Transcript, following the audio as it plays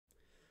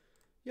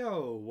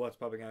Yo, what's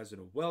poppin' guys,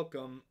 and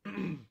welcome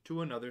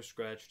to another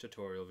Scratch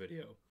tutorial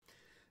video.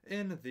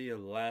 In the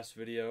last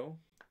video,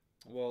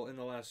 in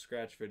the last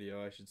Scratch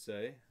video I should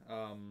say,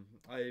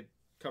 I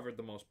covered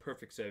the most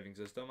perfect saving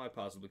system I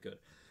possibly could.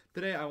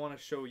 Today I want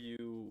to show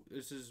you,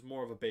 this is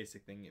more of a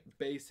basic thing,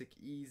 basic,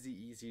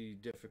 easy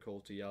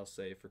difficulty I'll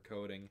say for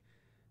coding.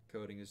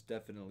 Coding is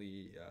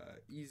definitely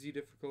easy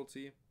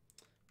difficulty,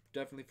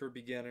 definitely for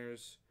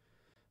beginners.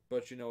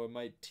 But you know, it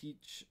might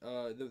teach.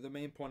 The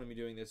main point of me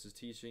doing this is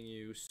teaching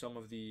you some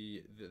of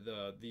these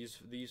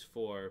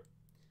four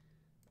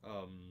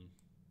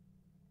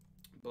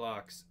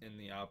blocks in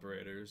the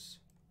operators,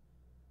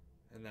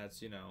 and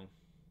that's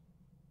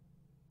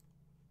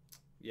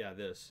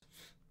this.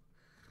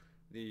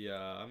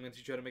 I'm gonna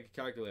teach you how to make a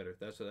calculator.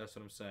 That's what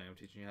I'm saying. I'm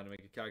teaching you how to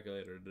make a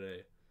calculator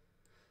today.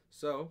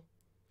 So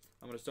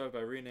I'm gonna start by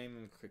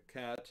renaming the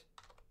cat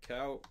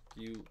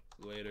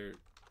calculator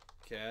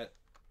cat.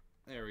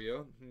 There we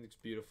go. He looks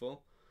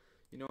beautiful.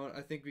 You know what?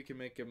 I think we can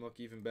make him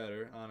look even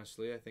better,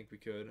 honestly. I think we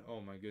could.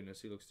 Oh my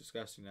goodness, he looks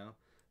disgusting now.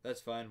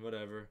 That's fine,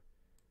 whatever.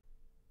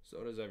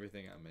 So does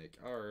everything I make.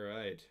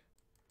 Alright.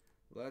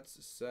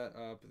 Let's set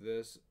up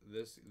this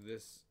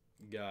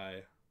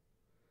guy.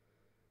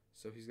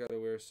 So he's got to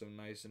wear some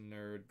nice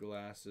nerd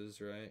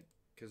glasses, right?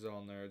 Because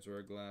all nerds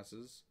wear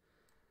glasses.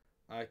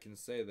 I can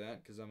say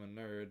that because I'm a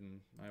nerd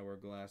and I wear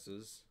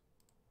glasses.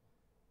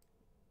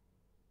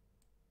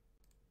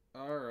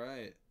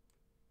 Alright.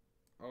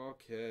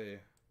 Okay.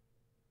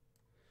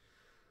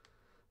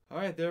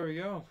 Alright, there we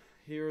go.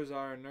 Here's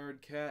our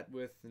nerd cat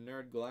with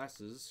nerd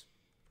glasses.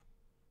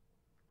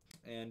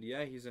 And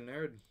yeah, he's a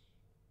nerd.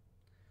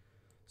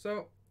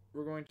 So,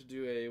 we're going to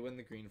do a when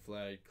the green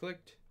flag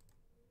clicked.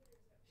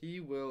 He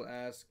will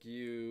ask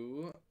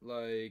you,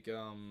 like,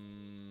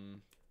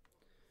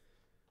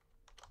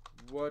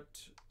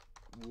 what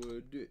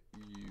would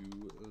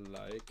you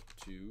like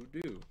to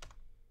do?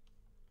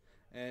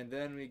 And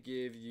then we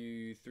give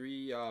you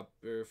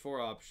four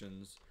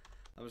options.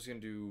 I'm just gonna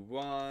do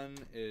 1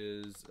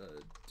 is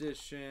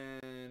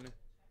addition,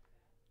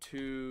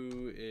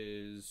 2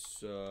 is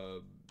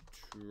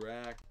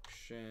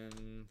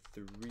subtraction,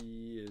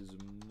 3 is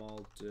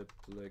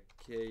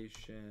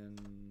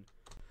multiplication,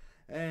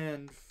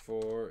 and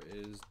 4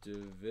 is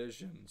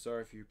division.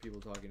 Sorry for you people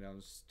talking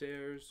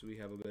downstairs. We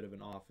have a bit of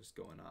an office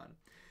going on.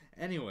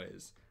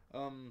 Anyways,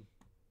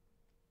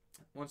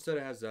 once that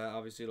it has that,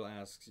 obviously it'll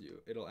ask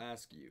you,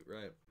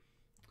 right?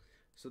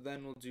 So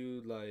then we'll do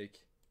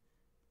like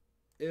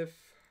if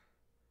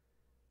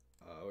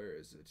where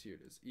is it? Here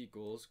it is.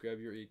 Equals, grab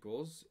your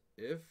equals.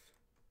 If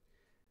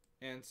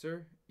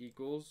answer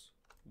equals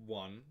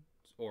 1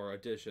 or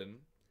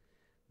addition,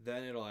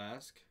 then it'll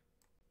ask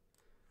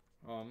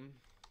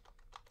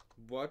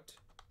what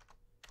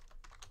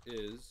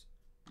is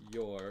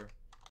your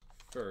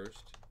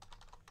first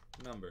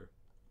number?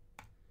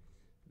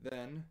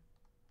 Then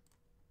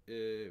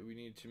we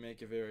need to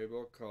make a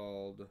variable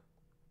called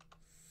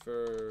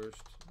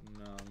first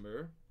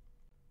number.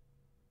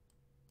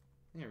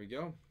 There we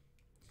go.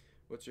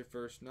 What's your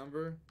first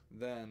number?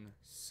 Then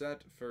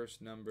set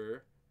first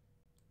number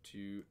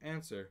to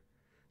answer.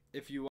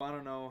 If you want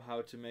to know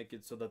how to make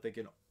it so that they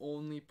can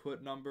only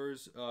put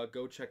numbers,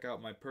 go check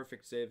out my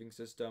perfect saving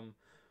system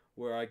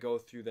where I go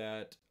through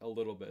that a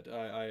little bit.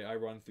 I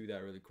run through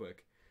that really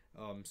quick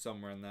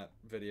somewhere in that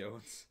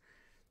video.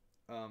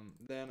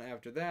 Then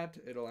after that,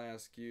 it'll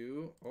ask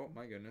you, oh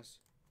my goodness,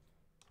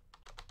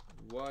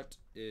 what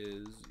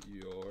is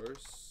your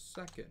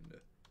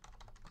second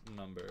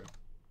number?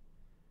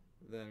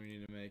 Then we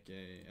need to make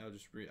I'll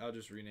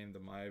just rename the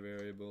my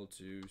variable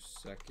to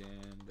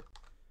second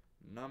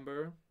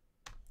number.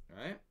 All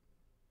right.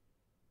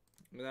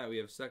 With that, we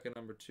have second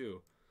number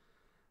 2.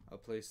 I'll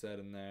place that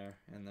in there,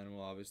 and then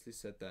we'll obviously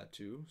set that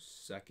to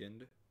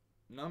second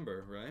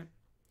number, right?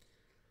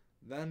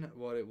 Then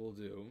what it will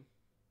do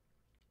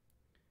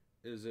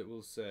is it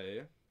will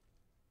say,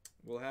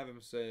 we'll have him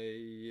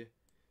say,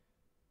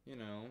 you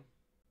know,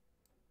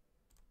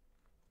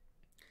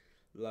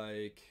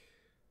 like,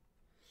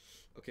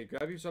 okay,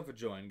 grab yourself a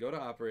join. Go to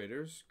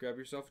operators, grab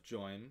yourself a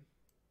join.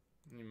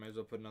 You might as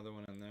well put another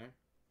one in there.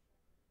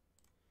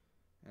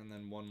 And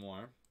then one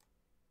more.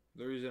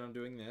 The reason I'm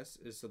doing this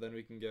is so then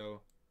we can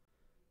go,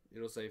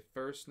 it'll say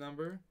first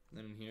number,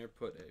 then in here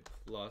put a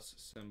plus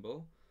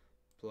symbol,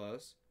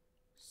 plus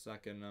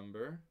second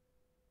number.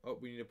 Oh,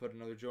 we need to put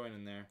another join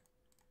in there.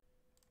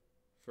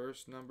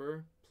 First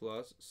number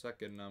plus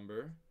second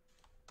number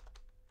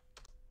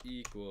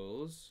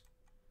equals,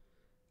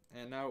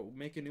 and now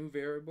make a new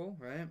variable,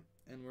 right?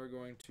 And we're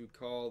going to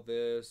call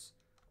this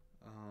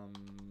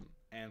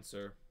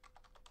answer.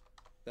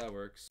 That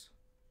works.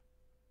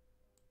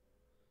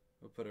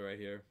 We'll put it right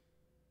here.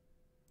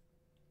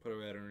 Put it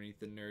right underneath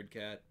the nerd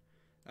cat.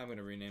 I'm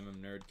gonna rename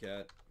him Nerd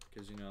Cat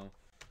because you know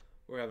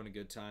we're having a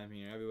good time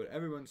here.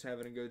 Everyone's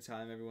having a good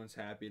time. Everyone's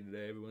happy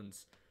today.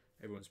 Everyone's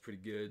pretty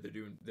good.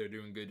 They're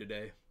doing good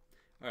today.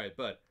 All right,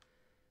 but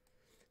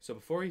so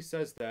before he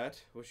says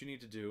that, what you need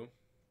to do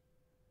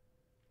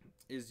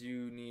is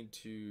you need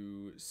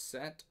to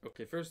set,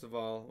 okay, first of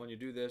all, when you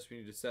do this, we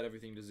need to set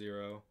everything to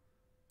 0.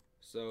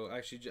 So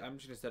actually, I'm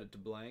just going to set it to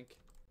blank,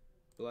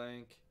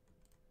 blank,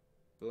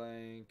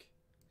 blank,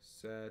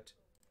 set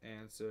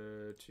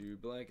answer to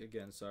blank.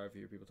 Again, sorry if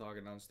you hear people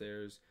talking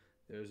downstairs.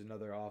 There's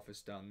another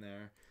office down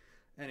there.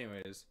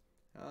 Anyways,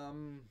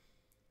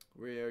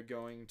 we are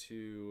going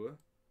to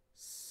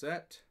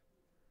set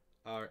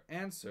our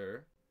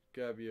answer,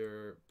 grab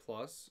your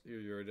plus,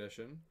 your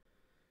addition,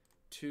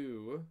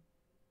 to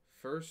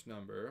first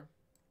number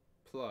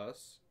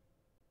plus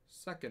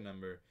second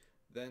number.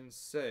 Then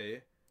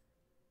say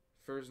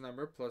first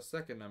number plus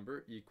second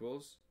number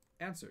equals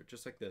answer,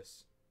 just like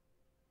this.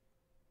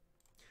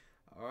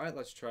 Alright,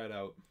 let's try it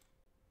out.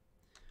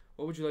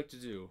 What would you like to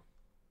do?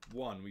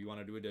 1, we want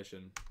to do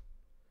addition.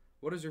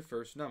 What is your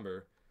first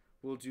number?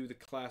 We'll do the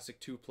classic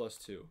 2 plus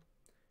 2.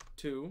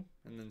 2,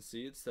 and then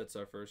see, it sets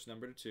our first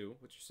number to 2.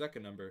 What's your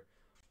second number?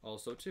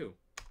 Also 2.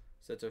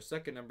 Sets our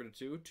second number to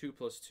 2. 2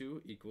 plus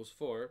 2 equals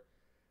 4.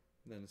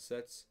 Then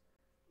sets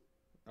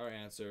our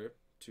answer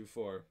to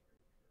 4.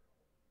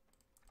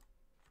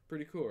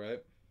 Pretty cool,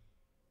 right?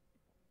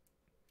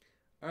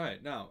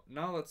 Alright, now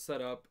let's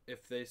set up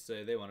if they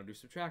say they want to do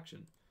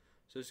subtraction.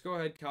 So just go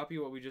ahead, copy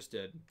what we just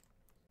did,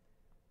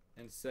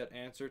 and set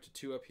answer to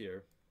 2 up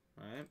here.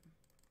 Alright?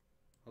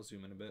 I'll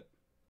zoom in a bit.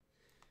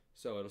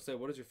 So it'll say,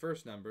 what is your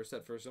first number?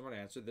 Set first number to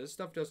answer. This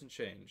stuff doesn't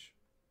change.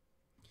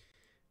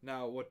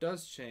 Now, what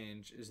does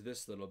change is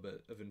this little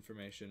bit of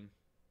information.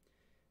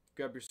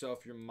 Grab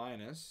yourself your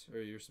minus,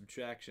 or your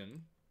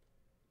subtraction,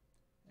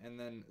 and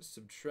then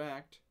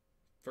subtract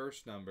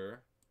first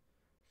number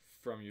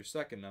from your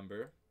second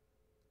number.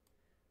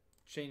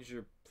 Change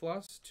your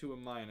plus to a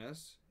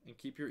minus, and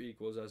keep your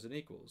equals as an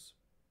equals.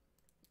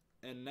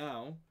 And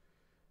now,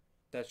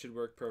 that should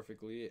work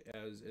perfectly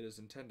as it is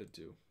intended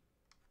to.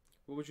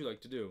 What would you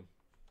like to do?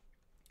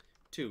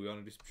 2, we want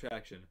to do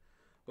subtraction.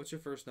 What's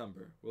your first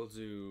number? We'll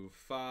do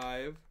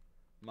 5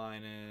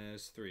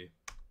 minus 3.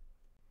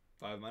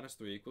 5 minus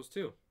 3 equals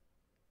 2.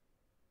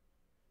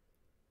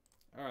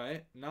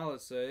 Alright, now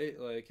let's say,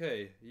 like,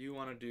 hey, you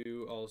want to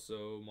do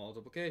also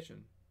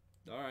multiplication.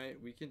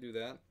 Alright, we can do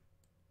that.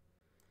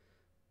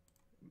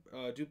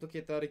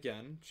 Duplicate that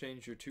again.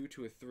 Change your 2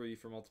 to a 3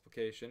 for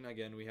multiplication.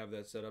 Again, we have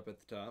that set up at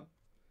the top.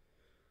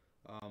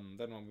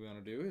 Then what we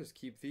want to do is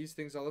keep these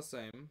things all the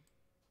same,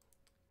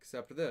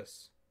 except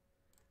this.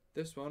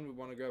 This one, we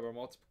want to grab our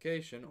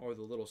multiplication, or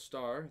the little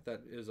star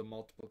that is a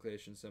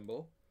multiplication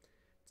symbol.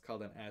 It's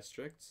called an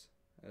asterisk,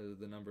 as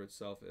the number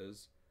itself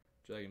is.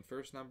 Drag in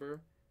first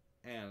number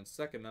and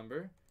second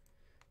number.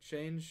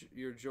 Change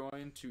your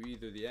join to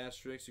either the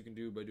asterisk, you can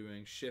do by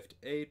doing Shift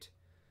 8,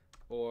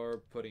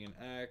 or putting an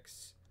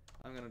X.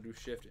 I'm going to do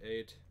Shift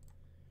 8,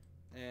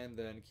 and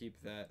then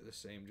keep that the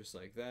same, just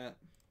like that.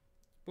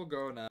 We'll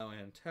go now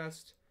and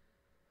test.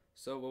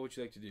 So what would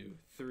you like to do?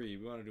 3,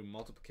 we want to do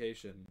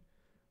multiplication.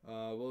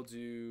 We'll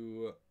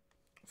do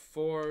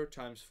 4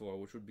 times 4,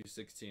 which would be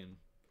 16.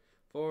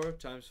 4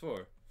 times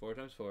 4. 4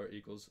 times 4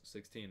 equals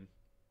 16.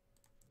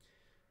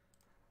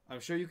 I'm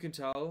sure you can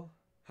tell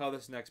how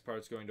this next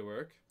part's going to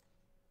work.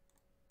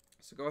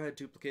 So go ahead,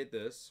 duplicate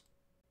this.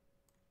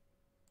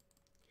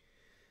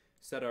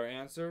 Set our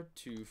answer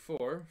to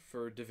 4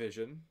 for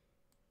division.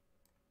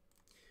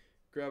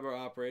 Grab our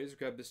operators,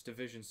 grab this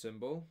division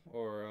symbol,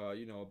 or,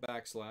 you know, a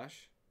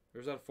backslash.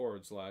 Or is that a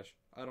forward slash?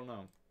 I don't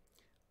know.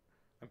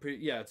 I'm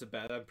pretty sure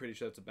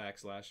it's a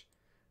backslash.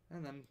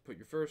 And then put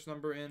your first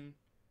number in,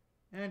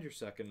 and your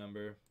second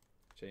number.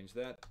 Change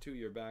that to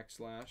your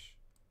backslash.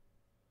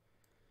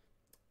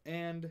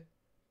 And,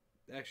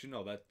 actually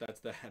no,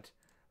 that's that.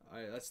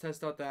 Alright, let's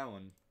test out that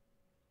one.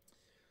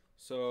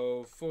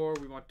 So, 4,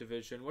 we want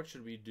division. What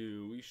should we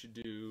do?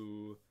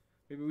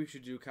 Maybe we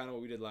should do kind of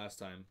what we did last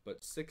time.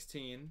 But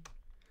 16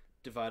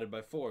 divided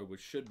by 4,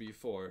 which should be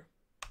 4.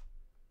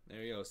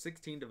 There you go.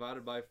 16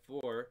 divided by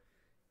 4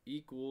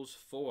 equals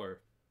 4.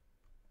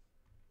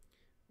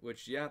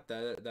 Which, yeah,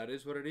 that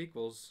is what it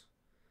equals.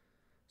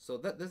 So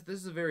this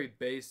is a very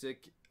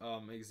basic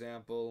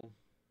example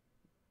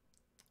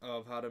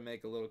of how to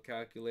make a little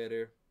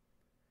calculator.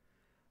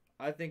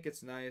 I think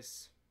it's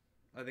nice.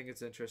 I think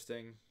it's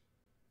interesting.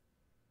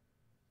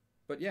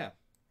 But yeah,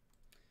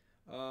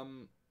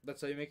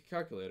 that's how you make a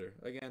calculator.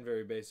 Again,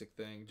 very basic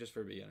thing, just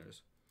for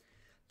beginners.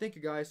 Thank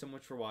you guys so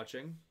much for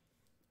watching.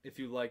 If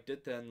you liked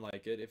it, then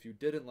like it. If you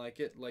didn't like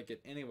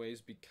it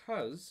anyways,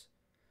 because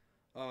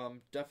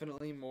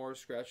definitely more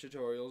Scratch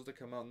tutorials to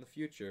come out in the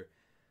future.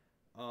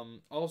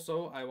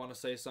 Also, I want to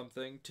say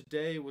something.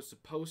 Today was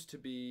supposed to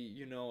be,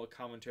 you know, a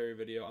commentary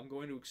video. I'm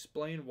going to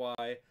explain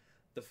why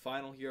the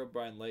final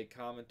Herobrine Lake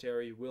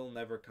commentary will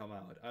never come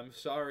out. I'm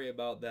sorry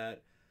about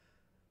that,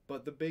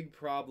 but the big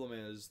problem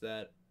is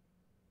that,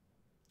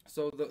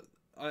 so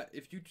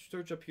if you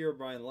search up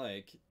Herobrine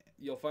Lake,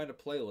 you'll find a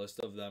playlist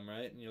of them,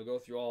 right? And you'll go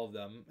through all of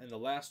them, and the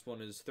last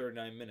one is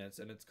 39 minutes,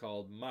 and it's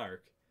called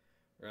Mark,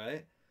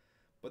 right?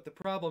 But the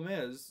problem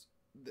is,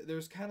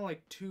 there's kind of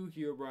like 2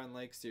 Herobrine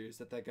Lake series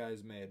that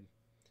guy's made.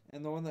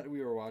 And the one that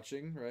we were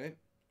watching, right,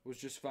 was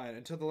just fine.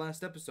 Until the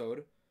last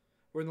episode,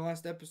 where in the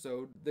last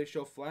episode they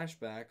show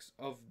flashbacks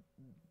of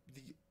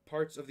the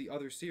parts of the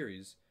other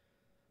series,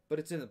 but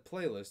it's in a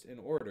playlist in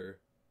order,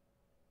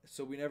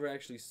 so we never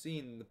actually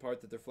seen the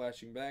part that they're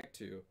flashing back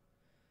to.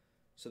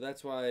 So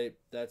that's why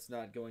that's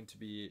not going to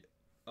be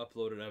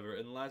uploaded ever,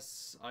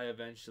 unless I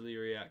eventually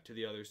react to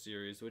the other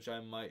series, which I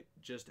might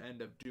just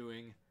end up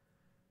doing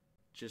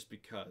just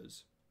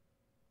because.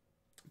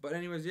 But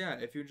anyways, yeah,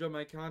 if you enjoy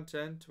my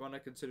content, why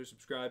not consider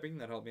subscribing?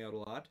 That helped me out a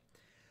lot.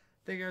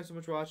 Thank you guys so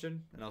much for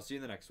watching, and I'll see you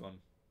in the next one.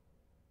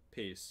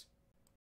 Peace.